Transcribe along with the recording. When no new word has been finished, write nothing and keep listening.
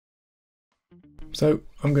So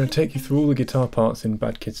I'm going to take you through all the guitar parts in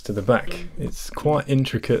Bad Kids to the Back. It's quite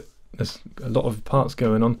intricate, there's a lot of parts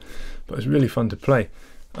going on, but it's really fun to play.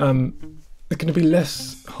 There's going to be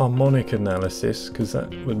less harmonic analysis, because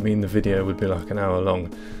that would mean the video would be like an hour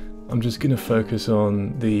long. I'm just going to focus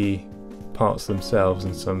on the parts themselves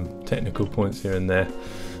and some technical points here and there.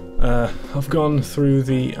 I've gone through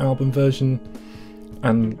the album version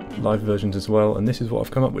and live versions as well, and this is what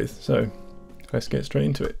I've come up with, so let's get straight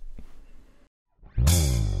into it.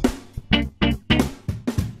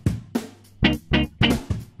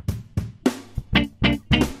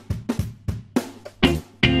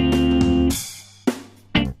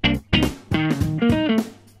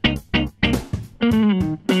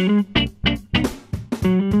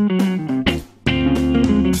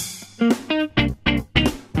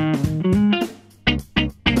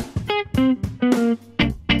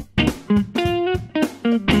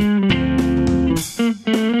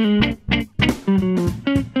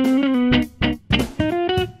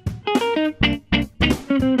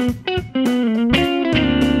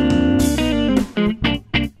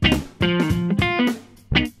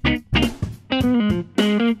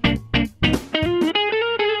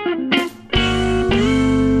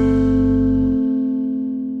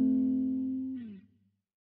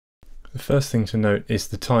 The first thing to note is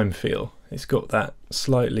the time feel. It's got that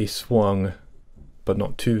slightly swung, but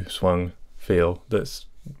not too swung feel that's,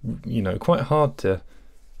 you know, quite hard to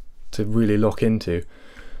really lock into.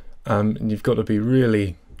 And you've got to be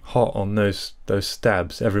really hot on those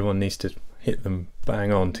stabs. Everyone needs to hit them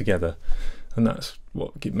bang on together, and that's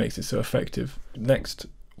what makes it so effective. Next,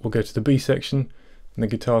 we'll go to the B section, and the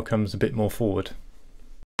guitar comes a bit more forward.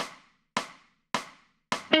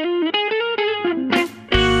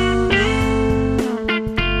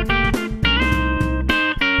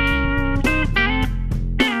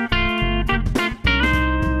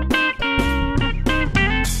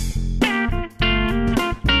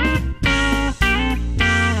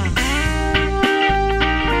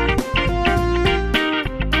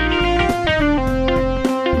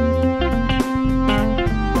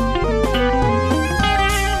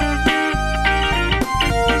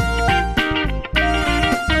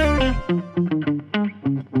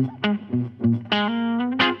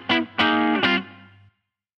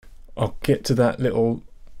 I'll get to that little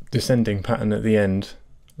descending pattern at the end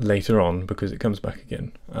later on because it comes back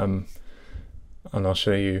again, and I'll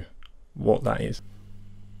show you what that is.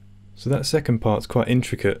 So that second part's quite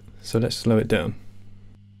intricate, so let's slow it down.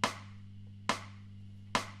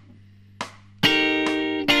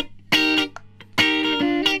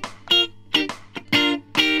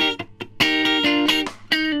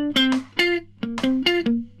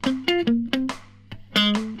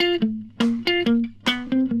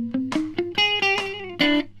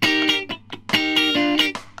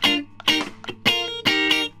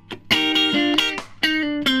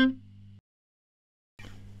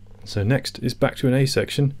 So next is back to an A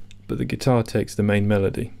section, but the guitar takes the main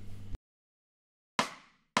melody.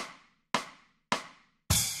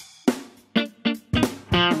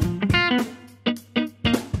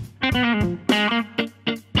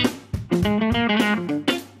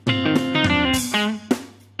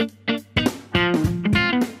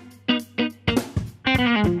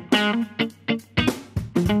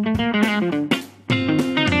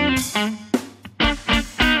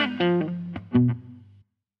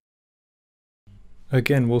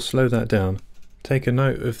 Again, we'll slow that down. Take a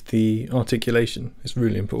note of the articulation, it's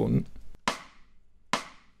really important.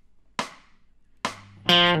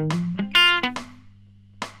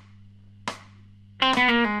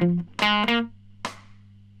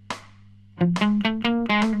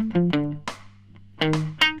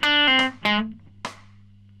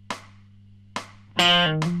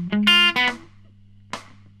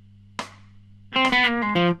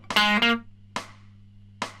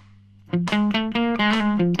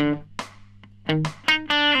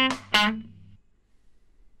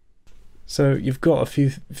 So you've got a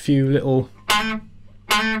few little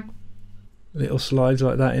slides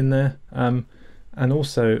like that in there, and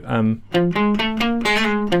also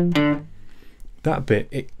that bit,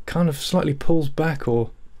 it kind of slightly pulls back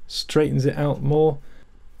or straightens it out more,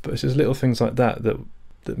 but it's just little things like that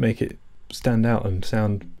that make it stand out and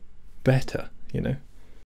sound better, you know.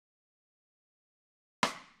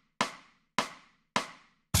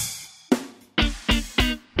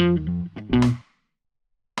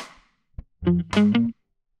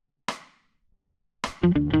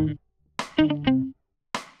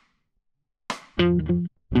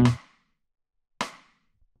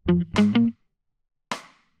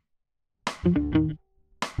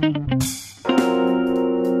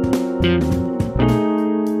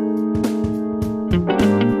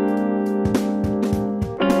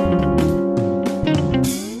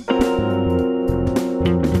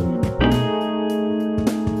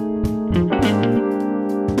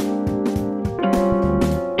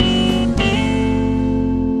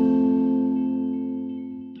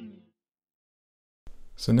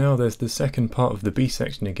 So now there's the second part of the B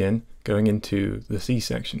section again, going into the C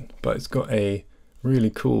section, but it's got a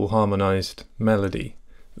really cool harmonized melody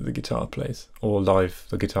that the guitar plays, or live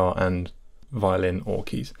the guitar and violin or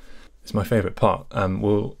keys. It's my favourite part.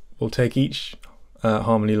 We'll take each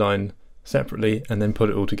harmony line separately and then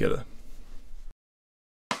put it all together.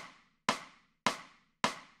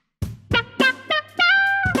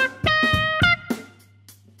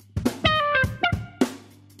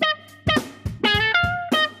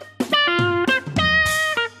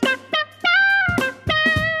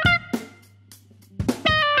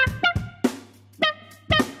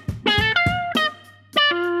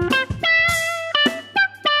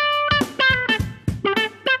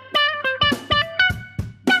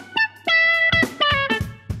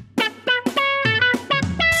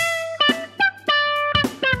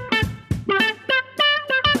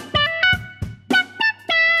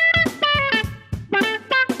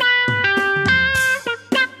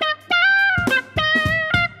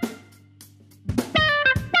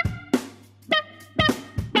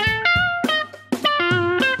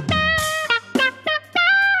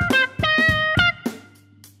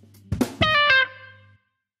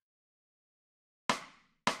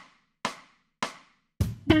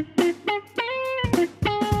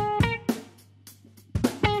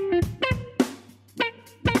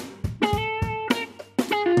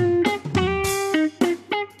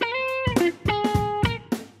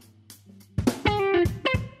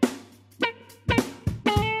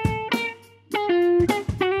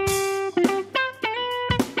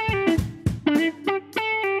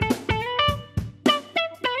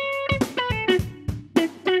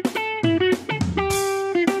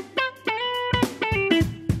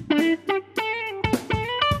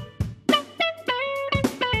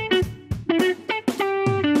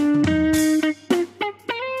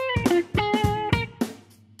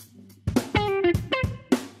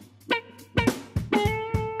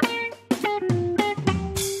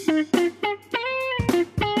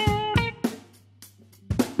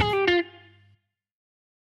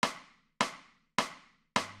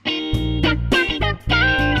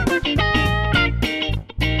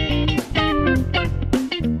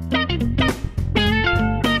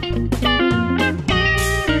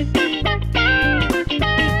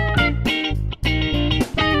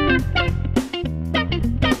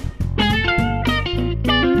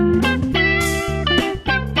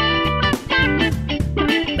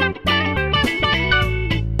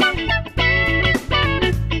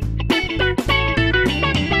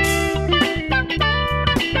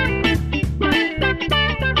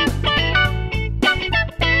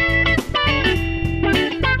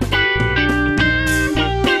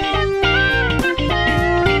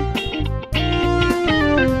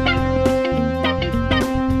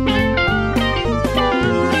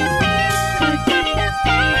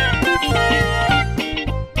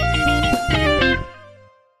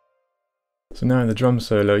 So now in the drum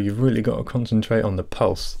solo, you've really got to concentrate on the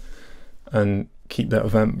pulse and keep that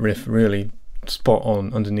vamp riff really spot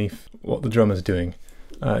on underneath what the drummer's doing.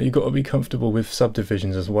 You've got to be comfortable with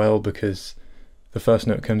subdivisions as well, because the first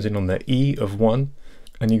note comes in on the E of 1,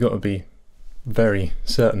 and you've got to be very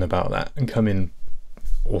certain about that and come in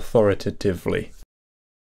authoritatively.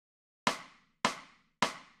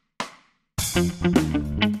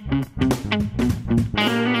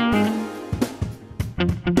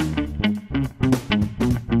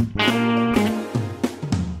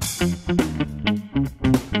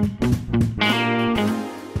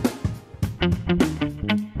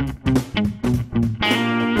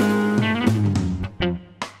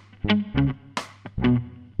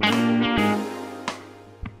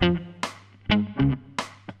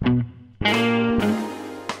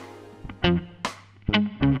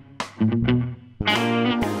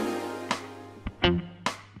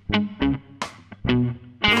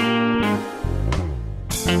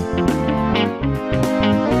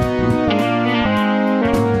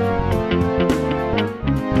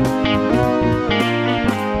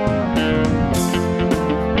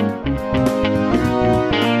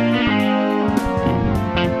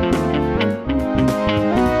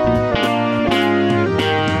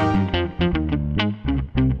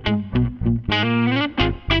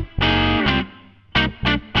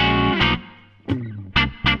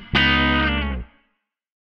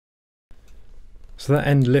 So that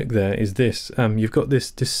end lick there is this. You've got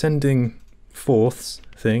this descending fourths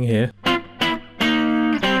thing here.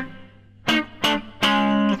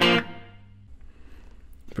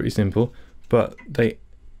 Pretty simple, but it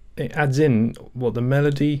adds in what the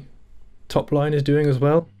melody top line is doing as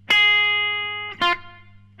well.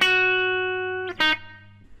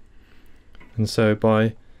 And so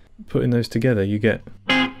by putting those together, you get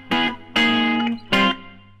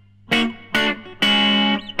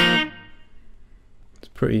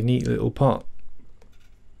pretty neat little part.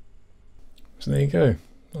 So there you go.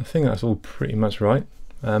 I think that's all pretty much right.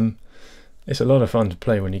 It's a lot of fun to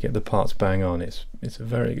play when you get the parts bang on. It's a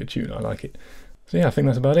very good tune, I like it. So yeah, I think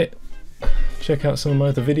that's about it. Check out some of my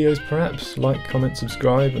other videos perhaps, like, comment,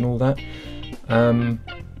 subscribe and all that. And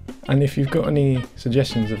if you've got any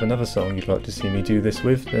suggestions of another song you'd like to see me do this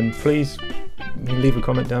with, then please leave a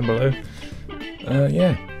comment down below.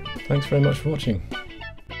 Yeah, thanks very much for watching.